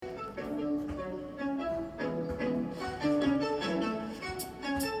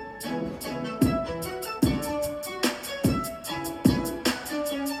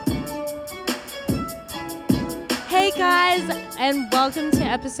guys, and welcome to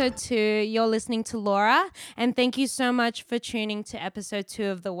episode 2. You're listening to Laura, and thank you so much for tuning to episode 2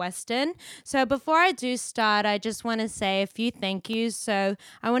 of The Western. So before I do start, I just want to say a few thank yous. So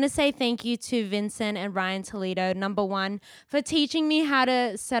I want to say thank you to Vincent and Ryan Toledo, number one, for teaching me how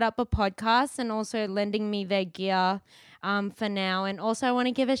to set up a podcast and also lending me their gear for now. And also I want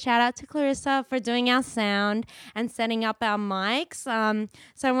to give a shout out to Clarissa for doing our sound and setting up our mics.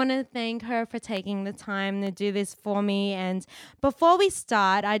 So I want to thank her for taking the time to do this for me. And before we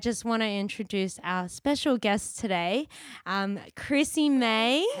start, I just want to introduce our special guest today, Chrissy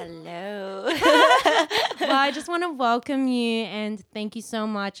Mae. Hello. Well, I just want to welcome you and thank you so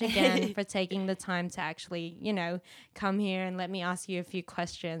much again for taking the time to actually, come here and let me ask you a few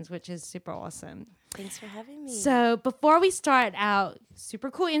questions, which is super awesome. Thanks for having me. So before we start our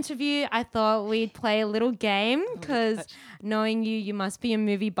super cool interview, I thought we'd play a little game because knowing you must be a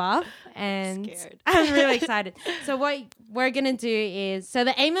movie buff. And I'm scared. I'm really excited. So what we're going to do is, so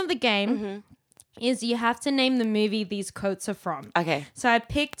the aim of the game is you have to name the movie these quotes are from. Okay. So I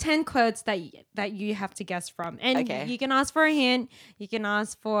picked 10 quotes that you have to guess from. And you can ask for a hint. You can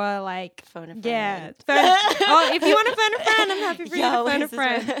ask for like... Phone a friend. Yeah. If you want to phone a friend, I'm happy for you to phone a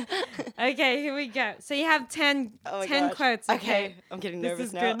friend. Okay, here we go. So you have 10 quotes. Okay. I'm getting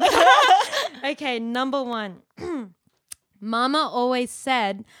nervous now. Okay, number 1. Mama always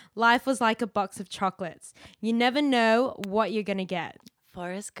said life was like a box of chocolates. You never know what you're going to get.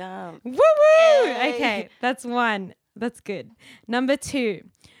 Forrest Gump. Woo woo! Yay. Okay, that's 1. That's good. Number 2.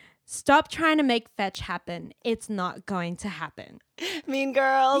 Stop trying to make fetch happen. It's not going to happen. Mean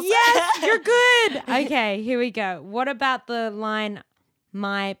Girls. Yes, you're good. Okay, here we go. What about the line,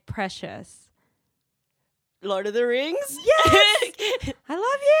 my precious? Lord of the Rings. Yes! I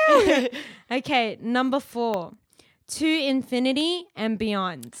love you. Okay, number 4. To infinity and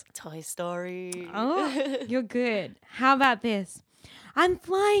beyond. Toy Story. Oh, you're good. How about this? I'm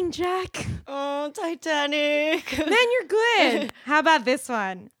flying, Jack. Oh, Titanic. Man, you're good. How about this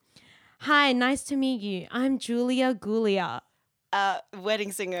one? Hi, nice to meet you. I'm Julia Gulia.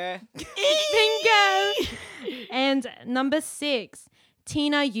 Wedding Singer. Bingo. And number 6.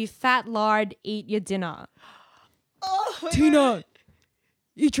 Tina, you fat lard, eat your dinner. Oh, wait, Tina,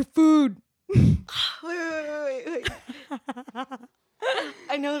 eat your food. Wait.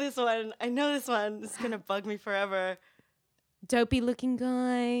 I know this one. It's going to bug me forever. Dopey looking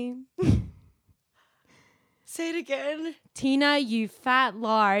guy. Say it again. Tina, you fat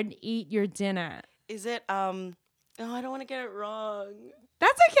lard, eat your dinner. Is it, oh, I don't want to get it wrong.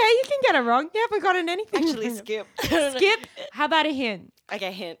 That's okay. You can get it wrong. You haven't gotten anything. Actually, skip. Skip? How about a hint?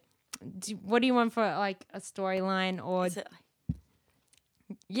 Okay, hint. What do you want for like a storyline or... Is it,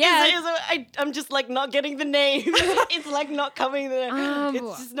 yeah. I'm just like not getting the name. It's like not coming there.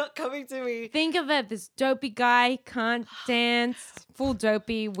 It's just not coming to me. Think of it. This dopey guy can't dance. Full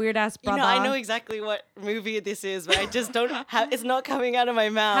dopey, weird ass brother. I know exactly what movie this is, but I just don't have. It's not coming out of my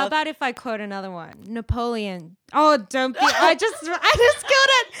mouth. How about if I quote another one? Napoleon. Oh, don't be. I just killed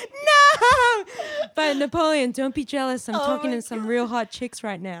it. No. But Napoleon, don't be jealous. I'm talking to some real hot chicks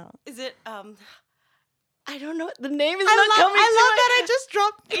right now. Is it I don't know. The name is not coming. I love that I just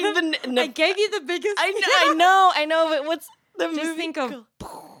dropped. I gave you the biggest. I know. But what's the movie? Just think of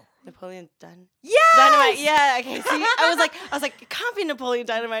Napoleon Dynamite. Yes! Yeah. Okay. See, I was like, it can't be Napoleon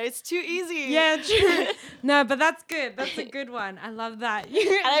Dynamite. It's too easy. Yeah, true. No, but that's good. That's a good one. I love that. And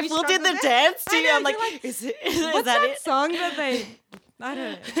I full did the dance too. I'm like, is what's that that it? song that they? I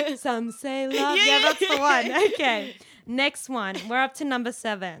don't know. Some say love. Yeah, that's the one. Okay. Next one. We're up to number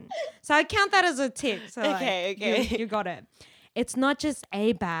 7. So I count that as a tick. So okay. You got it. It's not just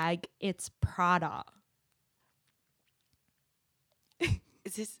a bag, it's Prada.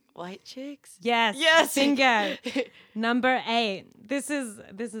 Is this White Chicks? Yes. Bingo. Number 8. This is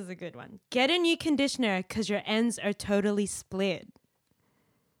a good one. Get a new conditioner because your ends are totally split.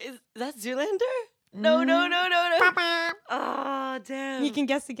 Is that Zoolander? No. Oh, damn. You can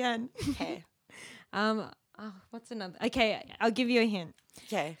guess again. Okay. What's another? Okay, I'll give you a hint.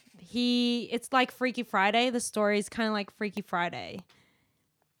 Okay. It's like Freaky Friday. The story is kind of like Freaky Friday.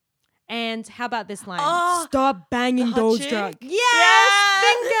 And how about this line? Oh, stop banging those drugs. Yes!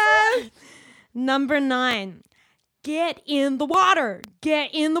 Bingo! Number 9. Get in the water.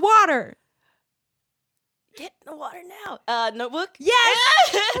 Get in the water. Get in the water now. Notebook? Yes!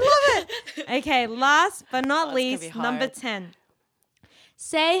 I love it. Okay, last but not least, number 10.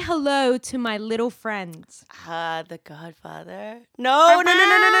 Say hello to my little friends. The Godfather. No.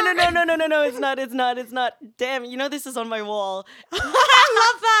 It's not. Damn, this is on my wall. I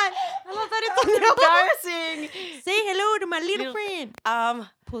love that. It's on your wall. Embarrassing. Say hello to my little friend.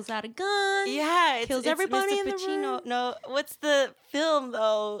 pulls out a gun. Yeah, kills it's everybody Mr. in the Pacino. room. No, what's the film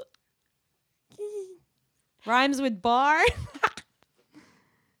though? Rhymes with bar.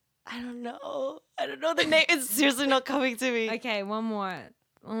 I don't know. I don't know the name. It's seriously not coming to me. Okay, one more.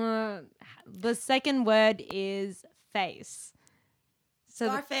 The second word is face. So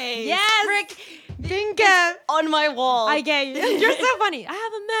Scarface. yes! Frick. Bingo! On my wall. I get you. You're so funny. I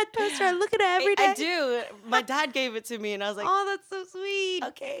have a mad poster. I look at it every day. I do. My dad gave it to me, and I was like, Oh, that's so sweet.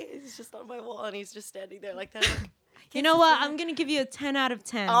 okay, it's just on my wall, and he's just standing there like that. Like, You know what? I'm going to give you a 10 out of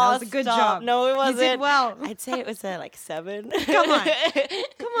 10. oh, That was a good stop. job. No, it wasn't. You did well. I'd say it was like 7. Come on.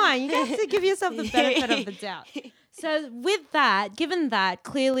 Come on. You have to give yourself the benefit of the doubt. So with that, given that,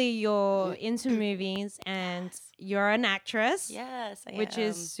 clearly you're into movies and you're an actress. Yes, I which am.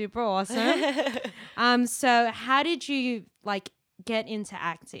 is super awesome. So how did you get into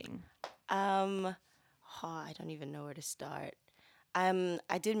acting? I don't even know where to start.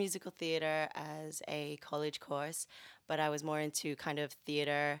 I did musical theater as a college course, but I was more into kind of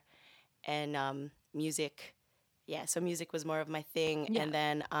theater and music. Yeah, so music was more of my thing. Yeah. And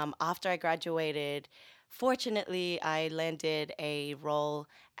then after I graduated, fortunately, I landed a role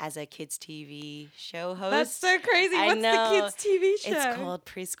as a kids' TV show host. That's so crazy. I What's know. the kids' TV show? It's called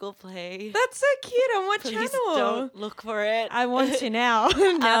Preschool Play. That's so cute. On what Please channel? don't look for it. I want to now.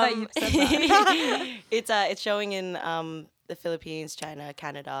 Now that you've said that. It's showing in the Philippines, China,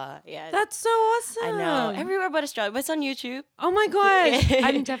 Canada. Yeah. That's so awesome. I know. Everywhere but Australia. But it's on YouTube. Oh my gosh.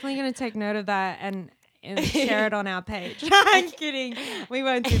 I'm definitely going to take note of that and share it on our page. I'm kidding. We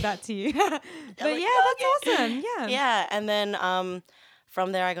won't do that to you. But yeah, that's awesome. Yeah. Yeah. And then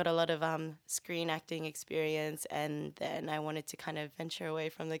from there, I got a lot of screen acting experience. And then I wanted to kind of venture away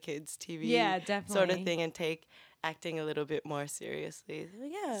from the kids' TV sort of thing and take acting a little bit more seriously.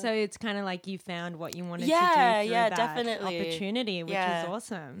 Yeah. So it's kind of like you found what you wanted to do Yeah, through yeah, that definitely. opportunity, which is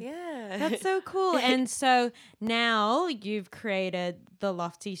awesome. Yeah. That's so cool. And so now you've created the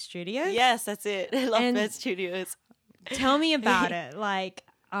Lofty Studios. Yes, that's it. Loftbed Studios. Tell me about it.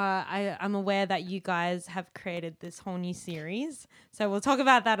 I'm aware that you guys have created this whole new series. So we'll talk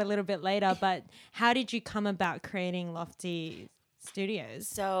about that a little bit later. But how did you come about creating Lofty Studios?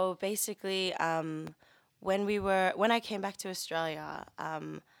 So basically, when I came back to Australia,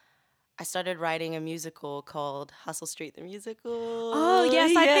 I started writing a musical called Hustle Street the Musical. Oh,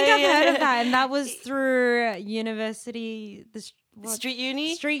 yes, I think I've heard of that. And that was through university, Street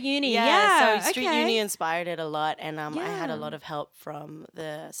Uni? Street Uni, yeah. So Street Uni inspired it a lot, and I had a lot of help from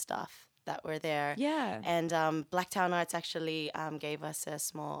the staff that were there. Yeah. And Blacktown Arts actually gave us a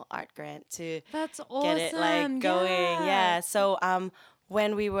small art grant to That's awesome. get it going. Yeah. So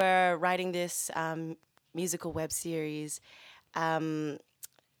when we were writing this musical web series,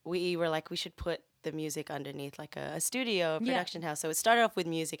 we were like, we should put the music underneath like a studio, a production house. So it started off with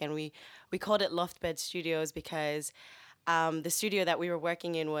music, and we called it Loftbed Studios because the studio that we were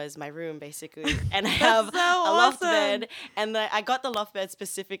working in was my room, basically. And I have a loft bed. And I got the loft bed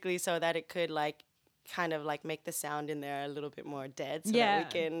specifically so that it could kind of make the sound in there a little bit more dead so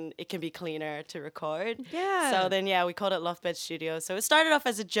that it can be cleaner to record. Yeah. So then we called it Loftbed Studio. So it started off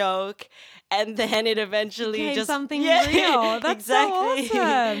as a joke, and then it eventually became just something real. That's exactly. so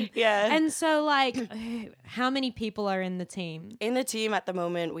awesome. Yeah. And so how many people are in the team? In the team at the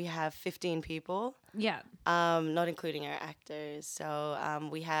moment we have 15 people. Yeah. Not including our actors. So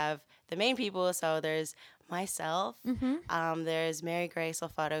we have the main people. So there's myself. Mm-hmm. There's Mary Grace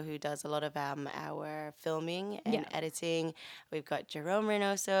Alfaro, who does a lot of our filming and editing. We've got Jerome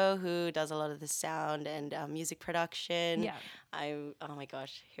Reynoso, who does a lot of the sound and music production. Yeah. Oh my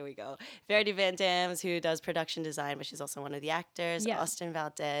gosh, here we go. Verity Van Dams, who does production design, but she's also one of the actors. Yeah. Austin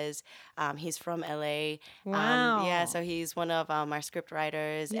Valdez, he's from LA. Wow. So he's one of our script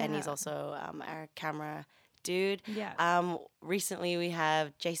writers, and he's Yeah. also our camera dude. Yeah. Recently we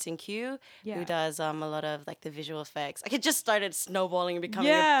have Jason Q, Yeah. who does a lot of the visual effects. It just started snowballing and becoming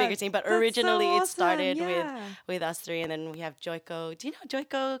a Yeah, bigger team, but that's so originally it awesome, started yeah. with us three, and then we have Joyko. Do you know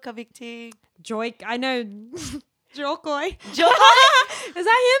Joyko Kavikti? I know Jokoy. Joy? Is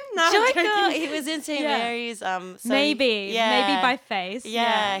that him? No, I'm Joyko, joking. he was in St. Yeah. Mary's. So maybe by face.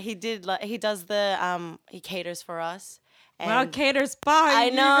 Yeah, he did. He does he caters for us. Wow, cater spa. I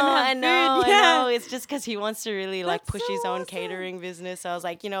You know, even have food. I Yeah. know. It's just because he wants to really That's push so his own awesome. catering business. So I was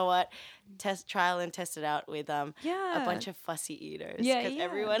like, you know what? Trial and test it out with a bunch of fussy eaters. Yeah, Because yeah.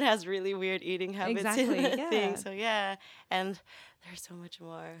 everyone has really weird eating habits Exactly, in that yeah. thing. So yeah, and there's so much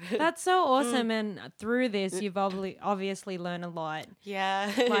more. That's so awesome. And through this, you've obviously learned a lot.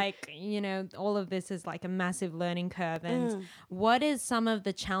 Yeah. Like, all of this is like a massive learning curve. And what is some of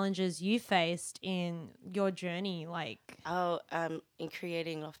the challenges you faced in your journey? Like, In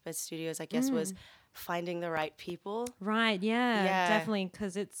creating Loftbed Studios, I guess was finding the right people. Right, yeah. Definitely,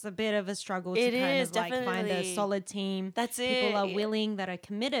 because it's a bit of a struggle to kind of like find a solid team. That's it. People are willing, that are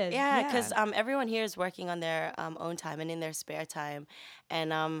committed. Yeah, because everyone here is working on their own time and in their spare time.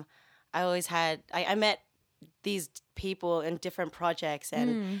 And I always I met these people in different projects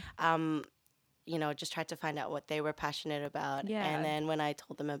and just tried to find out what they were passionate about. Yeah. And then when I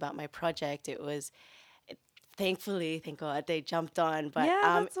told them about my project, thankfully, thank God, they jumped on. But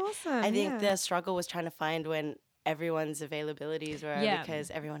that's awesome. I think the struggle was trying to find when everyone's availabilities were because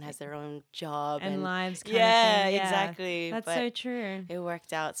everyone has their own job and lives. Yeah, exactly. That's but so true. It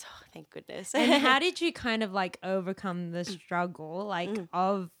worked out, so thank goodness. And how did you kind of like overcome the struggle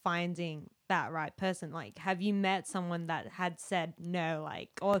of finding that right person? Like, have you met someone that had said no,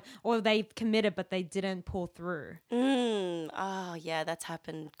 like, or they committed but they didn't pull through? Oh yeah, that's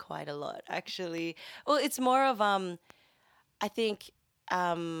happened quite a lot actually. Well, it's more of I think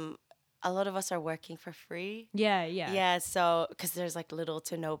a lot of us are working for free. Yeah, so because there's like little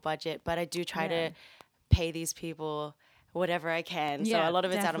to no budget, but I do try to pay these people whatever I can. So a lot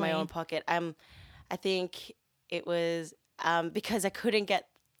of it's out of my own pocket. I think it was because I couldn't get.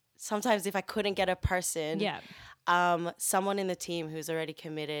 Sometimes if I couldn't get a person, someone in the team who's already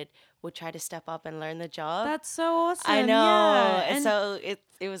committed would try to step up and learn the job. That's so awesome. I know. Yeah. And so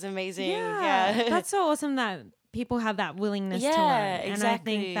it was amazing. Yeah. That's so awesome that people have that willingness to learn. Exactly. And I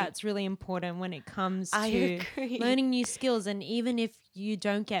think that's really important when it comes to learning new skills. And even if you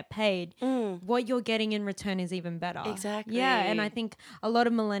don't get paid, what you're getting in return is even better. Exactly. Yeah. And I think a lot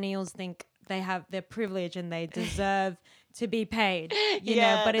of millennials think they have their privilege and they deserve to be paid, you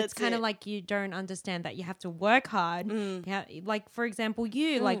know, but it's kind of like you don't understand that you have to work hard. Yeah, like for example,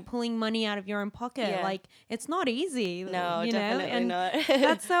 like pulling money out of your own pocket, like it's not easy. No, you definitely know? And not.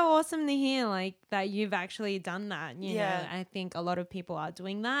 that's so awesome to hear, like that you've actually done that. You know, I think a lot of people are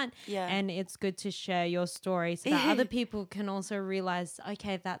doing that, and it's good to share your story so that other people can also realize,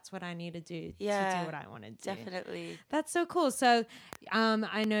 okay, that's what I need to do to do what I want to do. Definitely. That's so cool. So,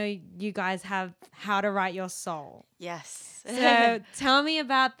 I know you guys have How to Write Your Soul. Yes. So tell me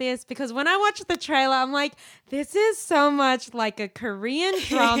about this, because when I watched the trailer, I'm like, this is so much like a Korean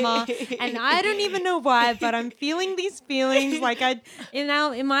drama, and I don't even know why, but I'm feeling these feelings like in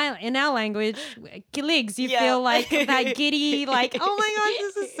our language, gigs. You feel like that giddy, like, oh my gosh,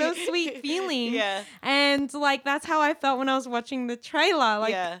 this is so sweet feeling. Yeah. And like that's how I felt when I was watching the trailer.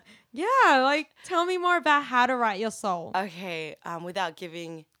 Like, like tell me more about How to Write Your Soul. Okay, without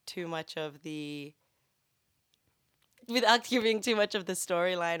giving too much of the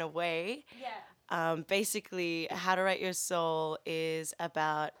storyline away. Basically, How to Write Your Soul is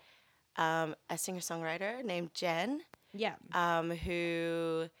about a singer-songwriter named Jen.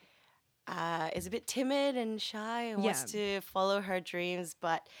 Who is a bit timid and shy and wants to follow her dreams,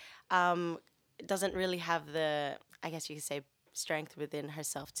 but doesn't really have the, I guess you could say, strength within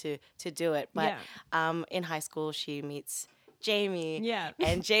herself to do it. But in high school, she meets Jamie.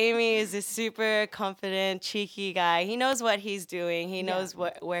 And Jamie is a super confident, cheeky guy. He knows what he's doing. He knows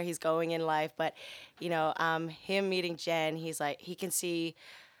where he's going in life. But, him meeting Jen, he's like, he can see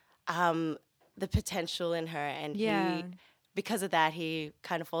the potential in her. And because of that, he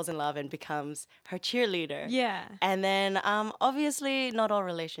kind of falls in love and becomes her cheerleader. And then, obviously, not all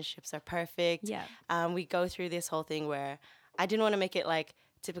relationships are perfect. We go through this whole thing where I didn't want to make it like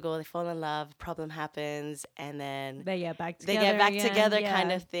typical, they fall in love, problem happens, and then they get back together,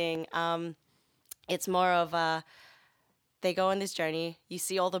 kind of thing. It's more of they go on this journey. You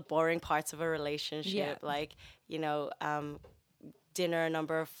see all the boring parts of a relationship, like, dinner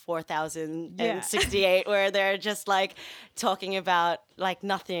number 4068, where they're just like talking about like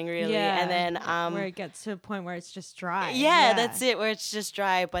nothing really. And then where it gets to a point where it's just dry. That's it, where it's just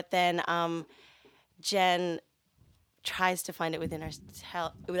dry. But then Jen tries to find it within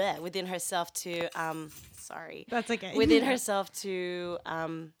herself to that's okay, within herself to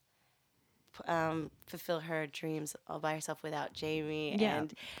fulfill her dreams all by herself without Jamie.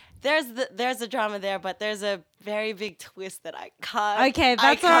 And there's the drama there, but there's a very big twist that I can't. Okay,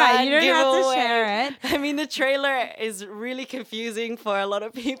 that's all right. You don't have to share it. I mean, the trailer is really confusing for a lot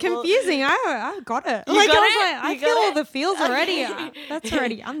of people. Confusing? I got it. I feel all the feels already.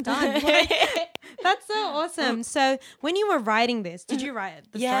 I'm done. That's so awesome. So when you were writing this, did you write it?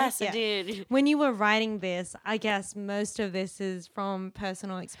 Yes, I did. When you were writing this, I guess most of this is from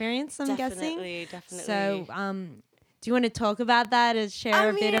personal experience, I'm guessing. Definitely. So Do you want to talk about that and share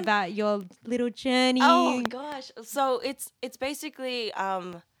a bit about your little journey? Oh gosh. So it's basically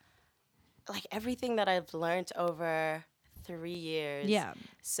like everything that I've learned over 3 years. Yeah.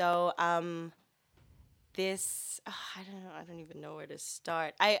 So this I don't know, I don't even know where to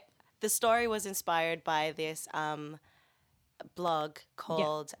start. The story was inspired by this blog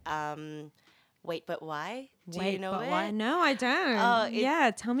called Wait But Why? Do you know it? Why? No, I don't.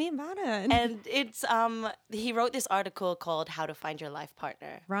 Yeah, tell me about it. And it's he wrote this article called How to Find Your Life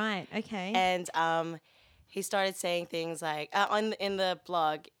Partner. Right. Okay. And he started saying things like in the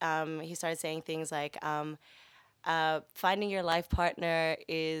blog, he started saying things like finding your life partner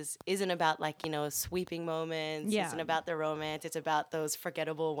isn't about like, you know, sweeping moments. Yeah. Isn't about the romance. It's about those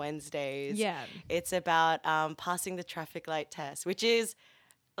forgettable Wednesdays. Yeah. It's about passing the traffic light test, which is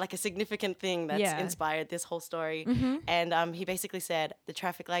like a significant thing that's inspired this whole story. And he basically said the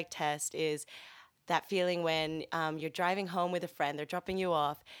traffic light test is that feeling when you're driving home with a friend, they're dropping you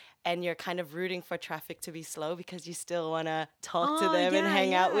off, and you're kind of rooting for traffic to be slow because you still want to talk to them and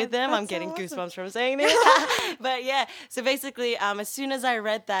hang out with them. I'm getting goosebumps from saying this. But yeah, so basically, as soon as I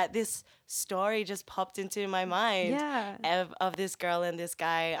read that, this story just popped into my mind of this girl and this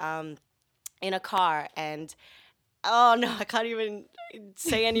guy in a car. And oh no, I can't even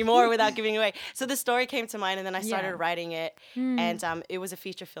say any more without giving away. So the story came to mind, and then I started writing it, and it was a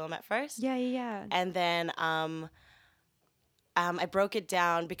feature film at first. Yeah. And then I broke it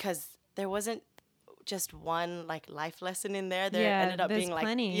down because there wasn't just one like life lesson in there. There ended up being like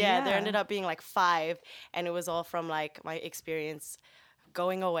plenty. There ended up being like 5, and it was all from like my experience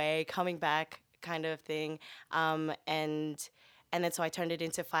going away, coming back, kind of thing. And then so I turned it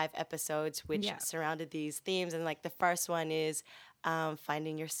into 5 episodes, which surrounded these themes. And like the first one is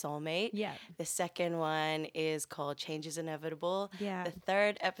finding your soulmate. Yeah. The second one is called Change is Inevitable. Yeah. The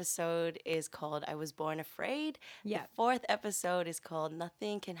third episode is called I Was Born Afraid. Yeah. The 4th episode is called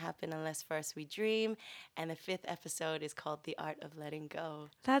Nothing Can Happen Unless First We Dream. And the 5th episode is called The Art of Letting Go.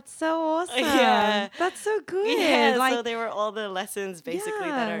 That's so awesome. Yeah. That's so good. Yeah, like, so they were all the lessons basically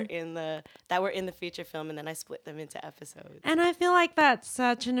that were in the feature film, and then I split them into episodes. And I feel like that's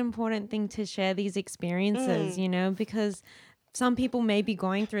such an important thing to share these experiences, you know, because some people may be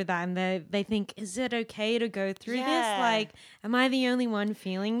going through that and they think, is it okay to go through this? Like, am I the only one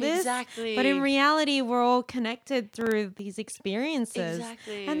feeling this? Exactly. But in reality, we're all connected through these experiences.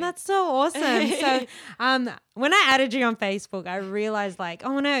 Exactly. And that's so awesome. So when I added you on Facebook, I realized like,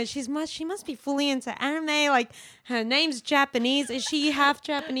 oh no, she must be fully into anime. Like, her name's Japanese. Is she half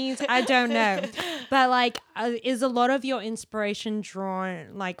Japanese? I don't know. But like, is a lot of your inspiration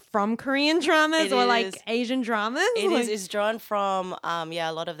drawn like from Korean dramas or like Asian dramas? It's drawn from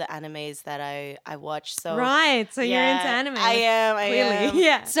a lot of the animes that I watch. So so you're into anime. I am. Clearly.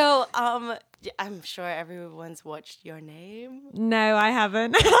 Yeah. So I'm sure everyone's watched Your Name. No, I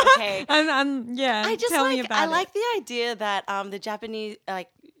haven't. Okay. I just tell me about it. I like the idea that the Japanese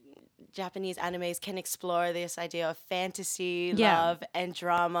animes can explore this idea of fantasy, love, and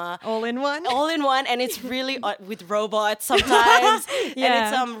drama all in one. And it's really with robots sometimes, and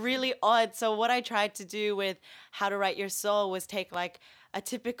it's really odd. So what I tried to do with How to Write Your Soul was take like a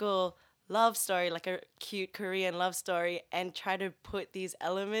typical love story, like a cute Korean love story, and try to put these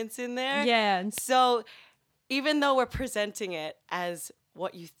elements in there. Yeah. So even though we're presenting it as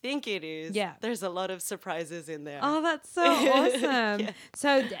what you think it is, there's a lot of surprises in there. Oh, that's so awesome.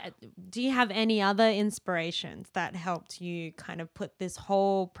 So do you have any other inspirations that helped you kind of put this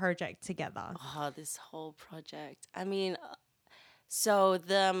whole project together? Oh, this whole project. I mean, so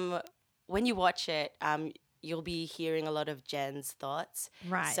when you watch it, you'll be hearing a lot of Jen's thoughts.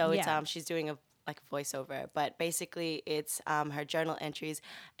 Right. So it's she's doing a voiceover, but basically it's her journal entries,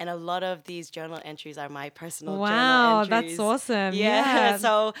 and a lot of these journal entries are my personal journal entries. Wow, that's awesome. Yeah.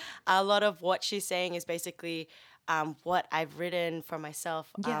 So a lot of what she's saying is basically what I've written for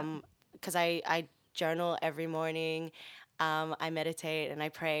myself, because I journal every morning. I meditate and I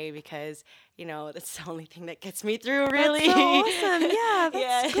pray because, you know, that's the only thing that gets me through, really. That's so awesome. Yeah,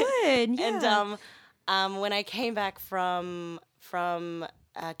 that's good. Yeah. And when I came back from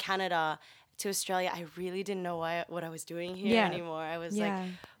Canada to Australia, I really didn't know what I was doing here anymore. I was like,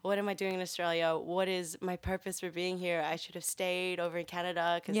 what am I doing in Australia? What is my purpose for being here? I should have stayed over in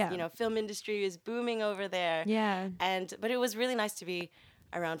Canada because, you know, film industry is booming over there. Yeah. But it was really nice to be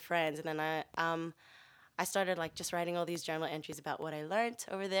around friends. And then I started like just writing all these journal entries about what I learned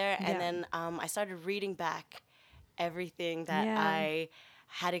over there. And then I started reading back everything that I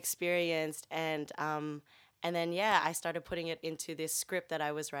had experienced. And then, I started putting it into this script that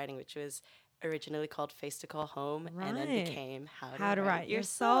I was writing, which was originally called Face to Call Home, and then Right. became How to Write Your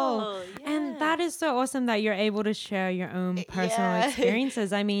Soul. And that is so awesome that you're able to share your own personal Yeah.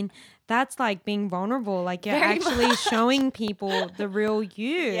 experiences. I mean, that's like being vulnerable. Like you're Very actually showing people the real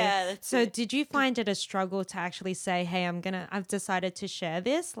you. Yeah, that's So it. did you find it a struggle to actually say, hey, I've decided to share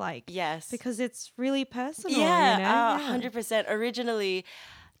this? Like, Yes. because it's really personal, Yeah, you know? 100%. Originally,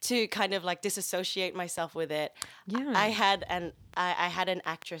 to kind of like disassociate myself with it, Yeah. I had an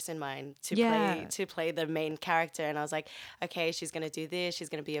actress in mind Yeah. to play the main character, and I was like, okay, she's gonna do this. She's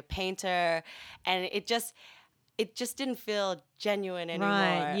gonna be a painter, and it just didn't feel genuine anymore.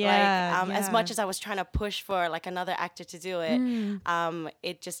 Right, yeah, As yeah. much as I was trying to push for like another actor to do it,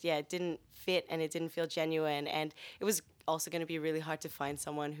 it just it didn't fit and it didn't feel genuine, and it was also going to be really hard to find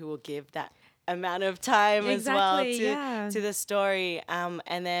someone who will give that amount of time as well Exactly, yeah. to the story.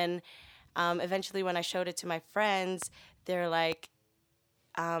 And then eventually, when I showed it to my friends, they're like,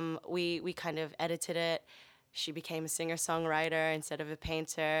 we kind of edited it. She became a singer-songwriter instead of a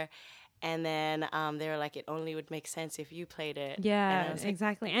painter. And then they were like, it only would make sense if you played it. And I Yeah, was like,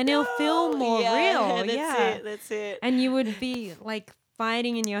 exactly. And it'll feel more real. Yeah. That's it. And you would be like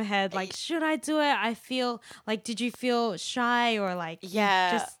fighting in your head, like, should I do it? I feel like, did you feel shy or like,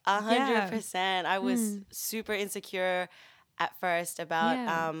 Yeah, just 100%. I was super insecure at first about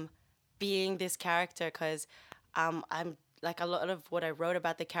Yeah. being this character because I'm like a lot of what I wrote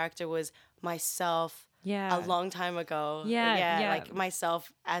about the character was myself Yeah. a long time ago. Yeah. Like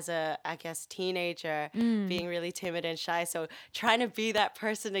myself as a, I guess, teenager, being really timid and shy. So trying to be that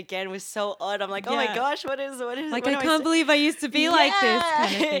person again was so odd. I'm like, oh my Yeah. gosh, what is Like, what I do can't say? believe I used to be like this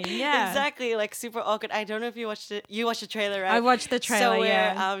kind of thing. Yeah. Exactly, like super awkward. I don't know if you watched it. You watched the trailer, right? I watched the trailer, So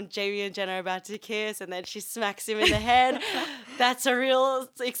where yeah. Jamie and Jenna are about to kiss, and then she smacks him in the head. That's a real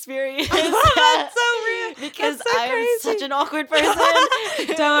experience. That's so real. Because That's so I'm crazy. such an awkward person.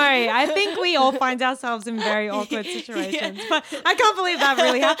 Don't worry. I think we all find ourselves in very awkward situations. But I can't believe that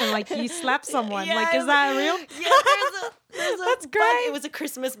really happened. Like you slapped someone. Yeah, like, is that real? Yeah, there's a That's bug. great. It was a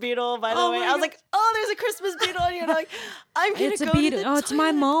Christmas beetle, by the Oh way. my I was God. like, oh, there's a Christmas beetle. And you're like, I'm going It's to a go beetle. to the Oh, it's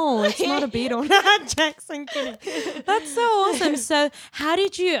my toilet. mole. It's not a beetle. Jackson kidding. That's so awesome. So how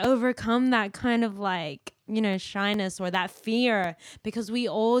did you overcome that kind of like, shyness or that fear? Because we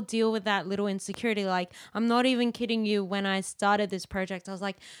all deal with that little insecurity. Like, I'm not even kidding you. When I started this project, I was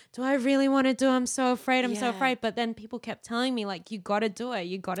like, do I really want to do it? I'm so afraid. I'm so Yeah. afraid. But then people kept telling me like, you got to do it.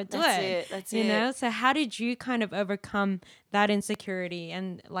 You got to do That's it. it. That's you it. know? So how did you kind of overcome that insecurity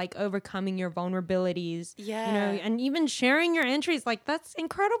and like overcoming your vulnerabilities? Yeah. And even sharing your entries, like that's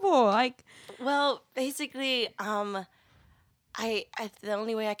incredible. Like, Well, basically, I the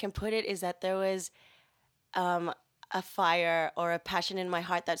only way I can put it is that there was a fire or a passion in my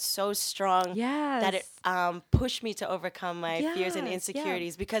heart that's so strong that it pushed me to overcome my fears and Yes,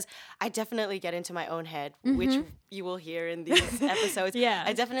 insecurities, because I definitely get into my own head, which you will hear in these episodes. Yeah.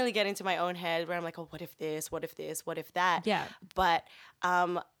 I definitely get into my own head where I'm like, oh, what if this? What if this? What if that? Yeah. But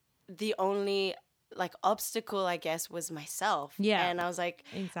the only like obstacle, I guess, was myself. Yeah. And I was like,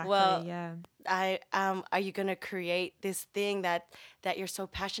 exactly. well, yeah. are you gonna create this thing that you're so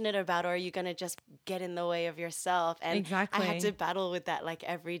passionate about, or are you gonna just get in the way of yourself? And Exactly. I had to battle with that like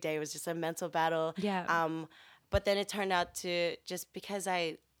every day. It was just a mental battle. Yeah. But then it turned out to, just because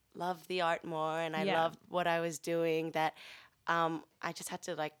I loved the art more and I Yeah. loved what I was doing, that I just had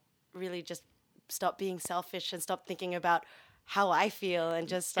to like really just stop being selfish and stop thinking about how I feel and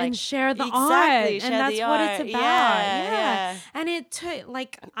just like and share the exactly, art. share And that's the what art. it's about. Yeah. And it took,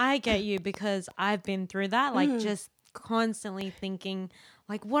 like, I get you because I've been through that, like just constantly thinking,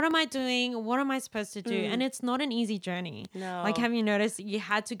 like, what am I doing? What am I supposed to do? And it's not an easy journey. No. Like, have you noticed you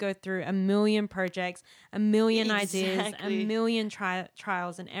had to go through a million projects, a million ideas, a Exactly. million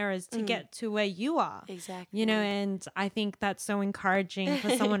trials and errors to get to where you are. Exactly. And I think that's so encouraging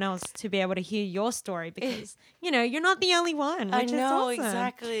for someone else to be able to hear your story because, you're not the only one, I which know, is awesome.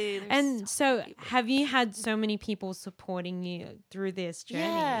 exactly. There's And so so have you had so many people supporting you through this journey?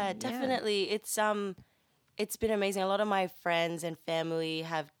 Yeah, definitely. It's been amazing. A lot of my friends and family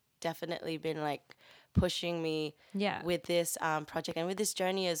have definitely been like pushing me Yeah. with this project and with this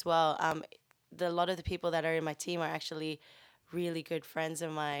journey as well. A lot of the people that are in my team are actually really good friends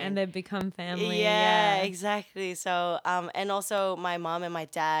of mine. And they've become family. Yeah, exactly. So, and also my mom and my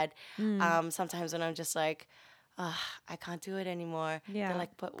dad, Mm. sometimes when I'm just like, I can't do it anymore. Yeah. They're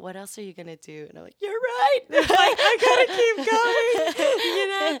like, but what else are you going to do? And I'm like, you're right. Like, I gotta keep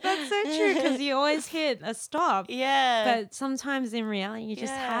going. That's so true because you always always hit a stop. Yeah. But sometimes in reality, you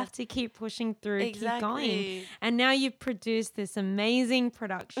just have to keep pushing through, keep going. And now you've produced this amazing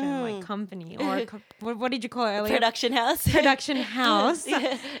production, like company, or what did you call it earlier? Production house. Production house.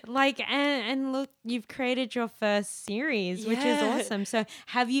 Like, and look, you've created your first series, which is awesome. So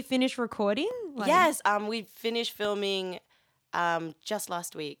have you finished recording? Like, yes. We finished filming just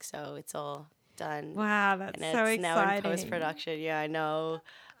last week, so it's all done. Wow, that's and so it's exciting. now in post-production. Yeah, I know.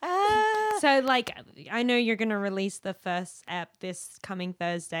 So, like, I know you're going to release the first app this coming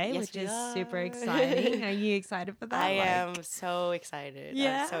Thursday, Yes, which we is are. super exciting. Are you excited for that? I am so excited.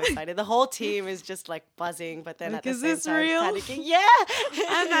 Yeah. I'm so excited. The whole team is just like buzzing, but then at the same time real? panicking. Yeah.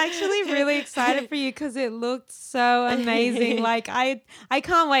 I'm actually really excited for you because it looked so amazing. Like, I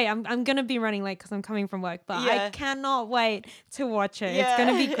can't wait. I'm going to be running late because I'm coming from work, but I cannot wait to watch it. It's going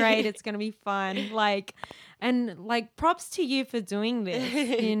to be great. It's going to be fun. Like, and like, props to you for doing this.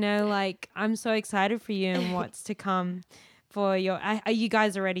 You know, like, I'm so excited for you and what's to come for your. Are you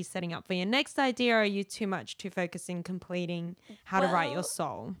guys already setting up for your next idea, or are you too focused in completing How to Write Your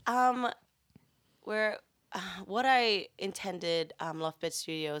Soul? What I intended Loftbed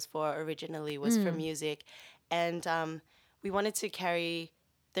Studios for originally was for music, and we wanted to carry.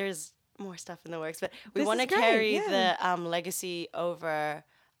 There's more stuff in the works, but we want to carry the legacy over.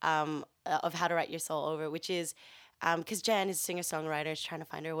 Of How to Write Your Soul over, which is because Jen is a singer-songwriter, is trying to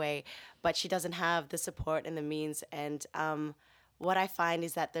find her way, but she doesn't have the support and the means. And what I find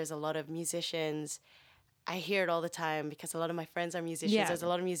is that there's a lot of musicians. I hear it all the time because a lot of my friends are musicians. Yeah. There's a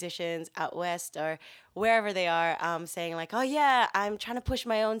lot of musicians out west or wherever they are saying like, oh yeah, I'm trying to push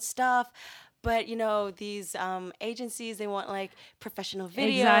my own stuff. But, you know, these agencies, they want like professional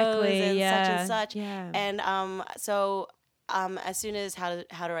videos and such and such. Yeah. And so as soon as How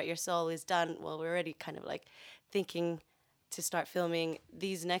to Write Your Soul is done, well, we're already kind of like thinking to start filming.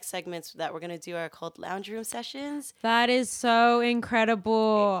 These next segments that we're going to do are called lounge room sessions. That is so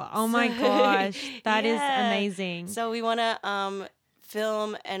incredible. Oh my gosh. That is amazing. So we want to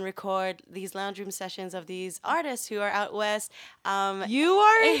film and record these lounge room sessions of these artists who are out west. You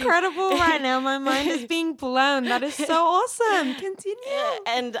are incredible right now. My mind is being blown. That is so awesome.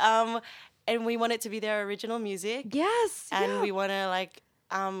 Continue. And we want it to be their original music. Yes. And we want to like,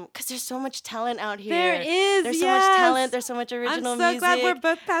 because there's so much talent out here. There is. There's so much talent. There's so much original music. I'm so glad we're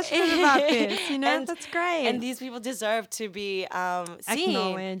both passionate about this. You know, that's great. And these people deserve to be seen.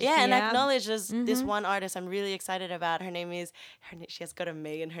 Acknowledged. Yeah, and acknowledged. There's this one artist I'm really excited about. She has got a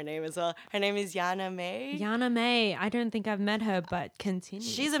May in her name as well. Her name is Yana Mae. Yana Mae. I don't think I've met her, but continue.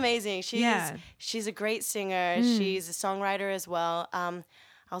 She's amazing. She's a great singer. She's a songwriter as well.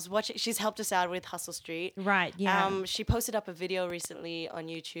 I was watching. She's helped us out with Hustle Street. Right. Yeah. She posted up a video recently on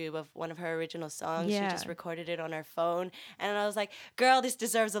YouTube of one of her original songs. Yeah. She just recorded it on her phone, and I was like, "Girl, this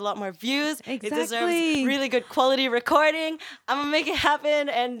deserves a lot more views. Exactly. It deserves really good quality recording. I'm gonna make it happen."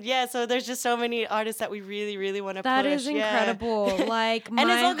 And yeah, so there's just so many artists that we really, really want to push. That is incredible. Like, my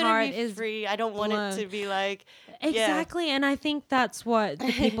and it's all heart gonna be is free. I don't want it to be like. Exactly. And I think that's what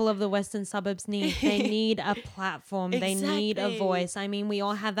the people of the western suburbs need. They need a platform. They need a voice. I mean, we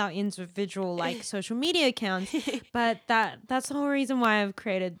all have our individual like social media accounts, but that's the whole reason why I've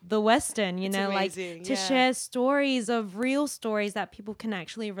created the Western, you know, like to share stories of real stories that people can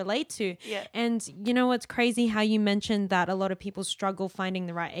actually relate to. Yeah. And you know what's crazy, how you mentioned that a lot of people struggle finding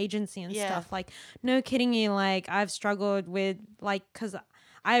the right agency and stuff. Like, no kidding you, like I've struggled with like, because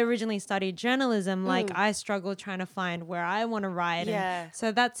I originally studied journalism. Like, I struggled trying to find where I want to write. Yeah. And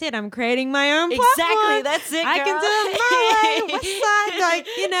so that's it. I'm creating my own platform. Exactly. That's it, girl. I can do it my way. West side. Like,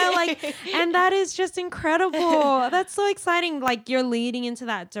 you know, like, and that is just incredible. That's so exciting. Like, you're leading into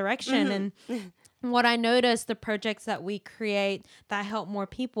that direction. And what I noticed, the projects that we create that help more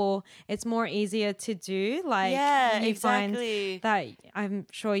people, it's more easier to do. Like, you find that, I'm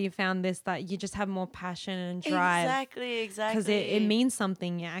sure you found this, that you just have more passion and drive. Exactly. Because it means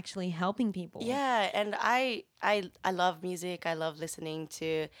something. You're actually helping people. Yeah, and I love music. I love listening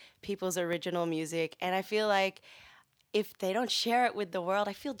to people's original music, and I feel like if they don't share it with the world,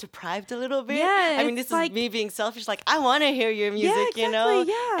 I feel deprived a little bit. Yeah, I mean, this is me being selfish. Like, I want to hear your music, you know?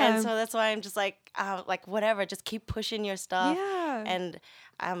 Yeah. And so that's why I'm just like whatever, just keep pushing your stuff. Yeah. And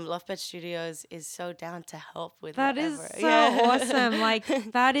Loftbed Studios is so down to help with that. Whatever. Is so awesome.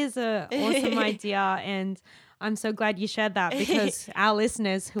 Like, that is a awesome idea. And I'm so glad you shared that because our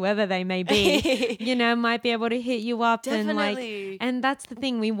listeners, whoever they may be, might be able to hit you up. Definitely. And that's the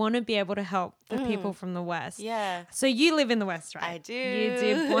thing. We want to be able to help the people from the West. Yeah. So you live in the West, right? I do. You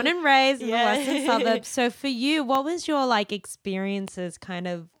do. Born and raised in the Western suburbs. So for you, what was your experiences kind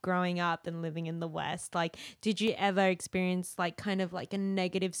of growing up and living in the West? Like, did you ever experience kind of a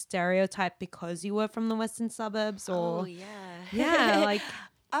negative stereotype because you were from the Western suburbs? Or yeah,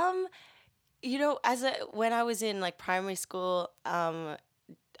 when I was in primary school,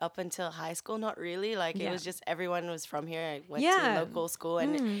 up until high school, not really. It was just everyone was from here. I went to local school,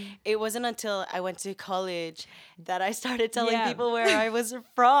 and it wasn't until I went to college that I started telling people where I was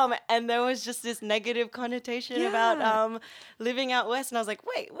from, and there was just this negative connotation about living out west, and I was like,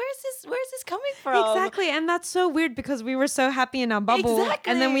 wait, where's this coming from? Exactly, and that's so weird because we were so happy in our bubble,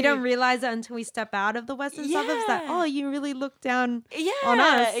 and then we don't realize it until we step out of the Western suburbs that, oh, you really look down on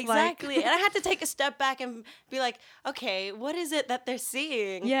us. Exactly. And I had to take a step back and be like, okay, what is it that they're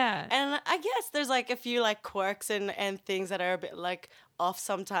seeing? Yeah. And I guess there's a few quirks and things that are a bit off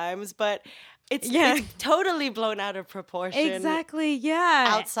sometimes, but it's totally blown out of proportion. Exactly, yeah.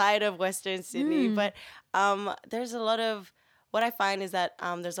 Outside of Western Sydney. But there's a lot of, what I find is that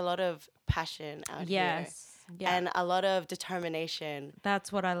there's a lot of passion out here. Yeah. And a lot of determination.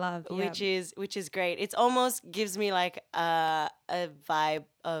 That's what I love. Which is great. It almost gives me a vibe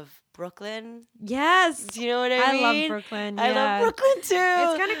of Brooklyn. Yes. Do you know what I mean? I love Brooklyn. I love Brooklyn too.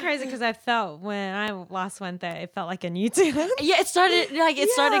 It's kind of crazy because I felt when I last went there, it felt like a New Zealand. Yeah, it started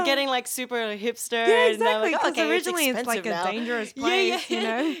started getting super hipster. Yeah, exactly. Because originally it's a dangerous place,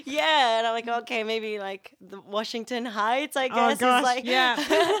 Yeah, and I'm like, okay, maybe the Washington Heights, I guess. Oh gosh,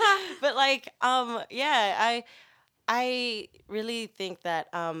 But I really think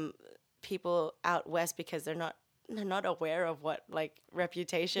that people out west, because they're not aware of what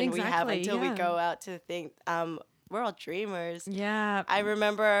reputation we have until we go out to think we're all dreamers. Yeah. I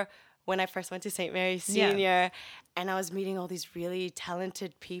remember when I first went to St. Mary's Senior and I was meeting all these really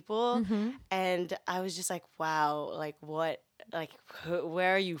talented people, and I was just like, wow, what,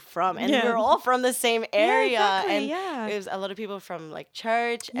 where are you from? And we're all from the same area. And it was a lot of people from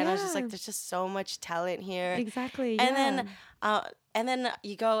church, and I was just like, there's just so much talent here. Exactly. And then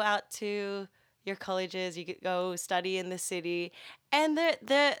you go out to your colleges, you could go study in the city, and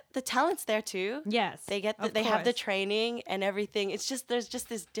the talent's there too. Yes, they have the training and everything. It's just there's just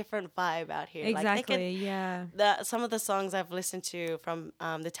this different vibe out here. Exactly. Some of the songs I've listened to from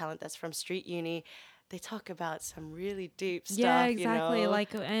the talent that's from Street Uni, they talk about some really deep stuff. Yeah, exactly.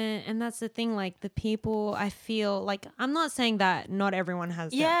 And that's the thing. The people, I feel I'm not saying that not everyone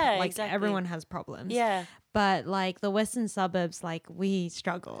has. Exactly. Everyone has problems. Yeah. But the Western suburbs, we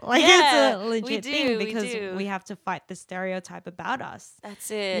struggle. It's a legit thing because we have to fight the stereotype about us.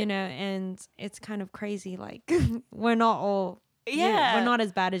 That's it. And it's kind of crazy. We're not all. Yeah. We're not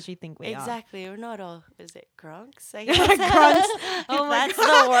as bad as you think we are. Exactly. We're not all, is it grunks? Grunks. Oh my God. That's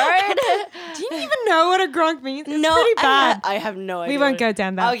the word. Do you even know what a grunk means? It's pretty bad. I have no idea. We won't go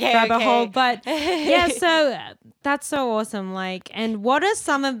down that rabbit hole. But yeah, so that's so awesome. And what are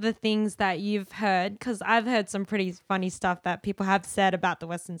some of the things that you've heard? Because I've heard some pretty funny stuff that people have said about the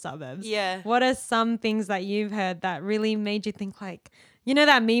Western suburbs. Yeah. What are some things that you've heard that really made you think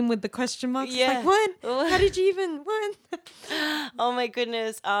that meme with the question marks? Yeah. What? How did you even, what? Oh my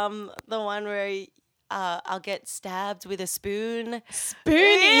goodness. The one where I'll get stabbed with a spoon.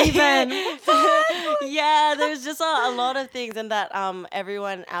 Even. Yeah, there's just a lot of things, and that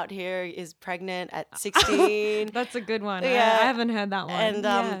everyone out here is pregnant at 16. That's a good one. Yeah. I haven't heard that one.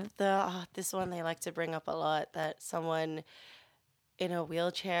 And this one they like to bring up a lot, that someone in a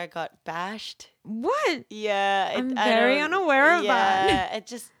wheelchair got bashed. What? Yeah. I'm very unaware of that. It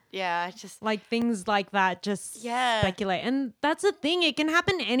just things like that, just speculate. And that's the thing, it can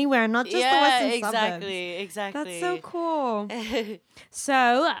happen anywhere, not just the Western suburbs. Exactly. That's so cool.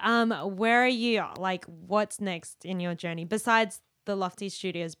 So, where are you? What's next in your journey besides the Lofty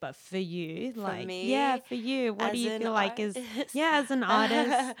Studios, but for you? For me? Yeah, for you. What do you feel is as an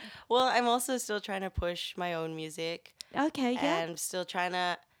artist? Well, I'm also still trying to push my own music. Okay, yeah. And I'm still trying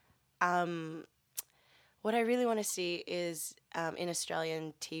to what I really want to see is in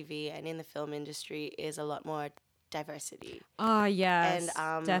Australian TV and in the film industry is a lot more diversity. Oh, yes.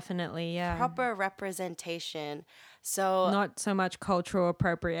 And definitely, yeah. Proper representation. So not so much cultural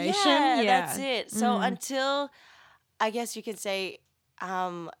appropriation. Yeah, that's it. So until, I guess you can say,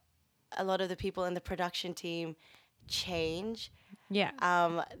 a lot of the people in the production team change. Yeah.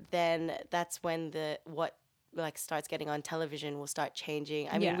 Then that's when what like starts getting on television will start changing.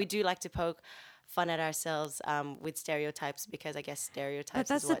 I mean, Yeah. we do like to poke fun at ourselves with stereotypes, because I guess stereotypes But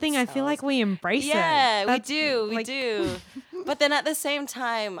that's is the what thing. I feel sells. like we embrace it. Yeah, That's, we like, do. But then at the same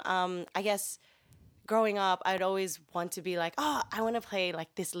time, I guess growing up, I'd always want to be like, oh, I want to play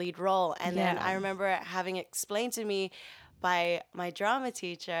like this lead role. And then Yeah. I remember having explained to me by my drama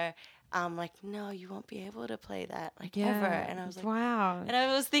teacher, like, no, you won't be able to play that like ever. And I was like, wow. and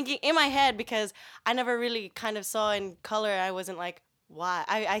I was thinking in my head, because I never really kind of saw in color. I wasn't like, why?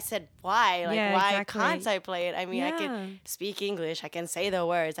 I said, why? Like, Yeah, why exactly. can't I play it? I mean, I Yeah. can speak English. I can say the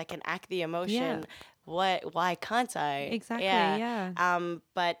words. I can act the emotion. Yeah. Why can't I? Exactly, yeah.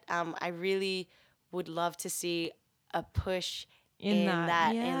 But I really would love to see a push In in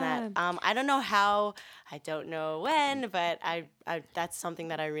that, that. I don't know how, I don't know when, but I that's something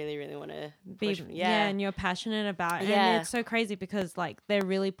that I really, really want to push. Yeah, and you're passionate about. Yeah. And it's so crazy because like they're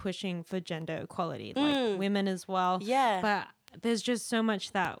really pushing for gender equality, like women as well. Yeah. But there's just so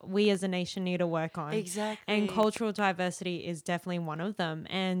much that we as a nation need to work on. Exactly. And cultural diversity is definitely one of them.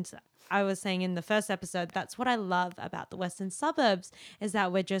 And I was saying in the first episode, that's what I love about the Western suburbs, is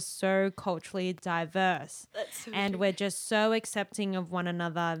that we're just so culturally diverse. That's so And true. we're just so accepting of one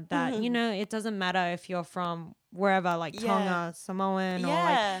another that, you know, it doesn't matter if you're from wherever, like Tonga, Samoan, or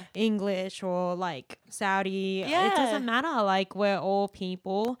like English or like Saudi. It doesn't matter. Like, we're all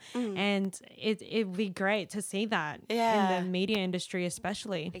people. And it'd be great to see that in the media industry,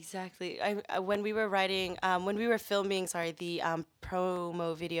 especially. Exactly. When we were writing, when we were filming, the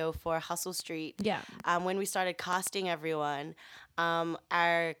promo video for Hustle Street. Yeah. When we started casting everyone,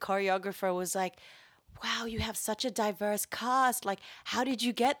 our choreographer was like, wow, you have such a diverse cast. Like, how did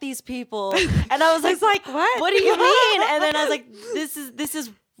you get these people? And I was like, what? What do you mean? And then I was like, this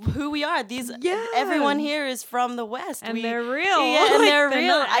is who we are. Everyone here is from the West. And they're real. Yeah, and Like, they're they're real.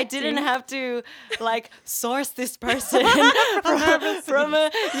 not I didn't acting. have to like source this person from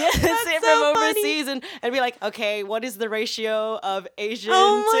so overseas and be like, okay, what is the ratio of Asian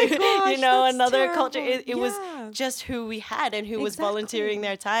Oh my to gosh, that's another culture? It terrible. was Yeah. just who we had and who was Exactly. volunteering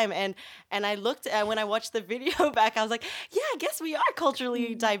their time. And I looked at, when I watched the video back, I was like, yeah, I guess we are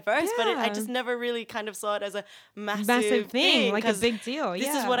culturally diverse, but I Yeah. just never really kind of saw it as a Massive thing, like a 'cause big deal. This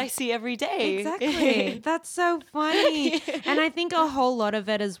is yeah. what I see every day. Exactly. That's so funny. And I think a whole lot of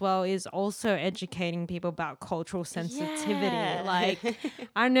it as well is also educating people about cultural sensitivity. Yeah. Like,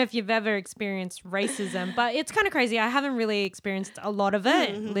 I don't know if you've ever experienced racism, but it's kind of crazy. I haven't really experienced a lot of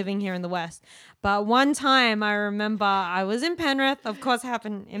it living here in the West. But one time I remember I was in Penrith. Of course, it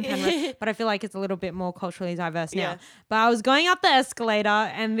happened in Penrith, but I feel like it's a little bit more culturally diverse now. Yeah. But I was going up the escalator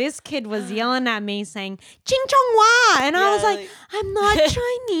and this kid was yelling at me saying, Ching Chong Wa. And I was like, I'm not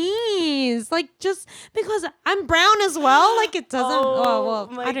Chinese. Like, just because I'm brown as well. Like, it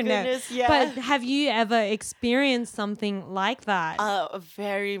doesn't, my I don't goodness, know. yeah. But have you ever experienced something like that?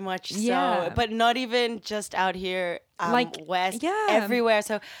 Very much so. Yeah. But not even just out here, Like, West, yeah. everywhere.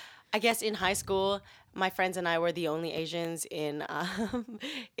 So I guess in high school, my friends and I were the only Asians in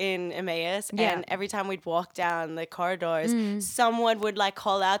Emmaus, Yeah. and every time we'd walk down the corridors, someone would like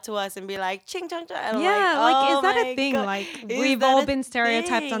call out to us and be like, "Ching chong chong." And I'm yeah, like, like, oh is that my a thing? God, Like, is we've that all a been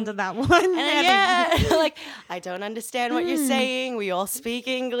stereotyped thing? under that one. And heading. yeah, like, I don't understand what you're saying. We all speak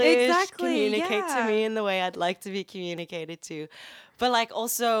English. Exactly, Communicate to yeah. me in the way I'd like to be communicated to. But like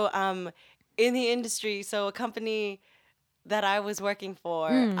also in the industry, so a company that I was working for,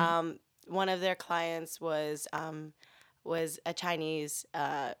 one of their clients was a Chinese,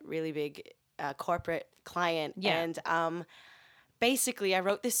 really big corporate client, Yeah. and basically I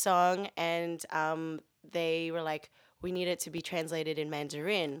wrote this song, and they were like, we need it to be translated in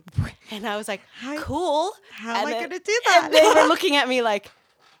Mandarin, and I was like, cool. How And am I then- going to do that? And they were looking at me like,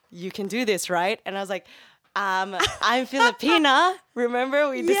 you can do this, right? And I was like, I'm Filipina. Remember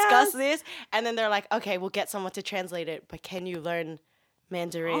we discussed this? And then they're like, okay, we'll get someone to translate it, but can you learn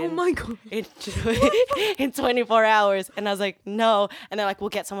Mandarin? Oh my God. in 24 hours? And I was like, no. And they're like, we'll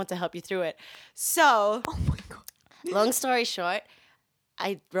get someone to help you through it. So, Oh my God. long story short,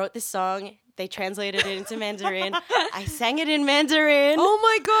 I wrote this song. They translated it into Mandarin. I sang it in Mandarin. Oh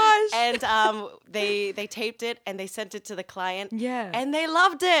my gosh. And they taped it and they sent it to the client. Yeah. And they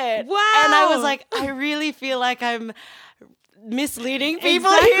loved it. Wow. And I was like, I really feel like I'm misleading people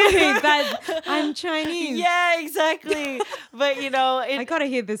Exactly. here. That I'm Chinese. Yeah, exactly. But you know, I gotta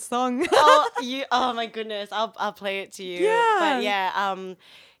hear this song. oh my goodness, I'll play it to you. Yeah. But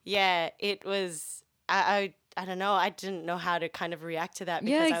yeah, it was I don't know. I didn't know how to kind of react to that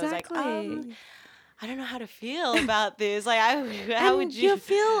because Yeah, I was like, exactly. I don't know how to feel about this. Like, how would you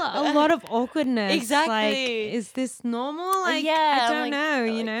feel a lot of awkwardness. Exactly. Like, is this normal? Like, yeah, I I'm don't like, know,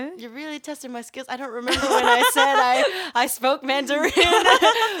 you like, know? You're really testing my skills. I don't remember when I said I spoke Mandarin,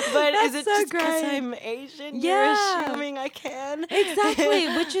 but is it so just because great. I'm Asian? Yeah. You're assuming I can? Exactly,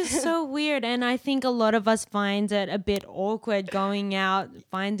 which is so weird. And I think a lot of us find it a bit awkward going out,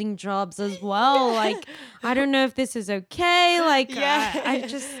 finding jobs as well. Like, I don't know if this is okay. Like, I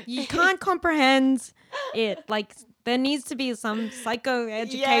just, you can't comprehend it. Like, there needs to be some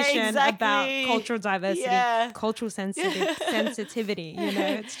psychoeducation about cultural diversity, cultural sensitivity, you know?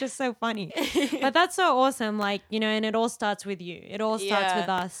 It's just so funny. But that's so awesome. Like, you know, and it all starts with you. It all starts with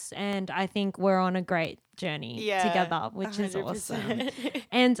us. And I think we're on a great journey together, which 100%. Is awesome.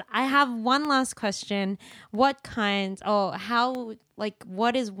 And I have one last question. What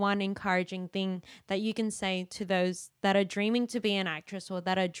is one encouraging thing that you can say to those that are dreaming to be an actress or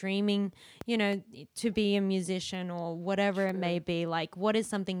that are dreaming, you know, to be a musician or whatever it may be? Like, what is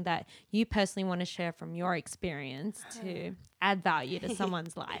something that you personally want to share from your experience to add value to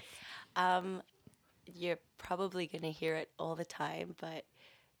someone's life? You're probably going to hear it all the time, but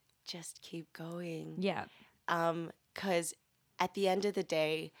just keep going. Yeah. 'Cause at the end of the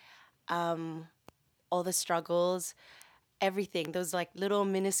day, all the struggles, everything, those like little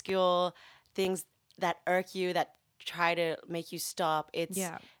minuscule things that irk you, that try to make you stop. It's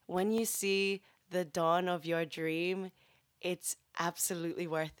when you see the dawn of your dream, it's absolutely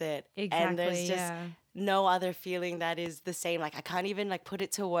worth it. Exactly. And there's just no other feeling that is the same. Like, I can't even like put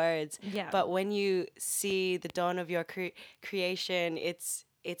it to words. Yeah. But when you see the dawn of your creation, it's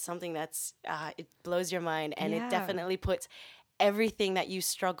something that's it blows your mind, and it definitely puts everything that you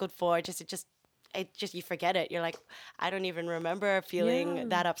struggled for it just you forget it. You're like, I don't even remember feeling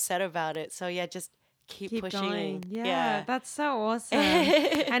that upset about it. So just keep pushing. Going. Yeah, that's so awesome.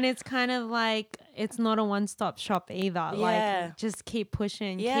 And it's kind of like, it's not a one-stop shop either. Like, just keep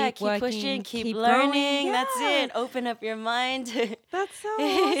pushing. Keep working, pushing, keep learning. Growing. That's it. Open up your mind. That's so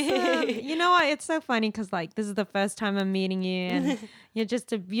awesome. You know what? It's so funny because, like, this is the first time I'm meeting you, and you're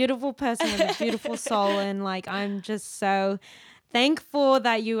just a beautiful person with a beautiful soul. And, like, I'm just so thankful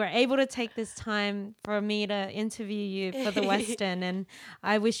that you were able to take this time for me to interview you for the Western, and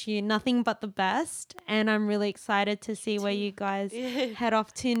I wish you nothing but the best, and I'm really excited to see where you guys head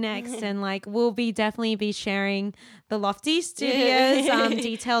off to next. And like, we'll definitely be sharing the Lofty Studios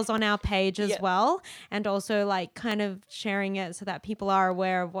details on our page as well, and also like kind of sharing it so that people are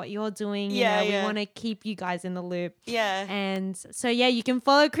aware of what you're doing. You know, we want to keep you guys in the loop. And so you can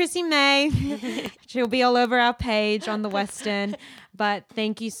follow Chrissy Mae. She'll be all over our page on the Western. But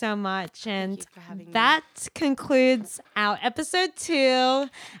thank you so much. And that concludes our episode 2.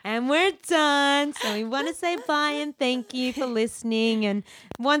 And we're done. So we want to say bye and thank you for listening. And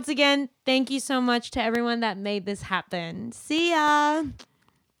once again, thank you so much to everyone that made this happen. See ya.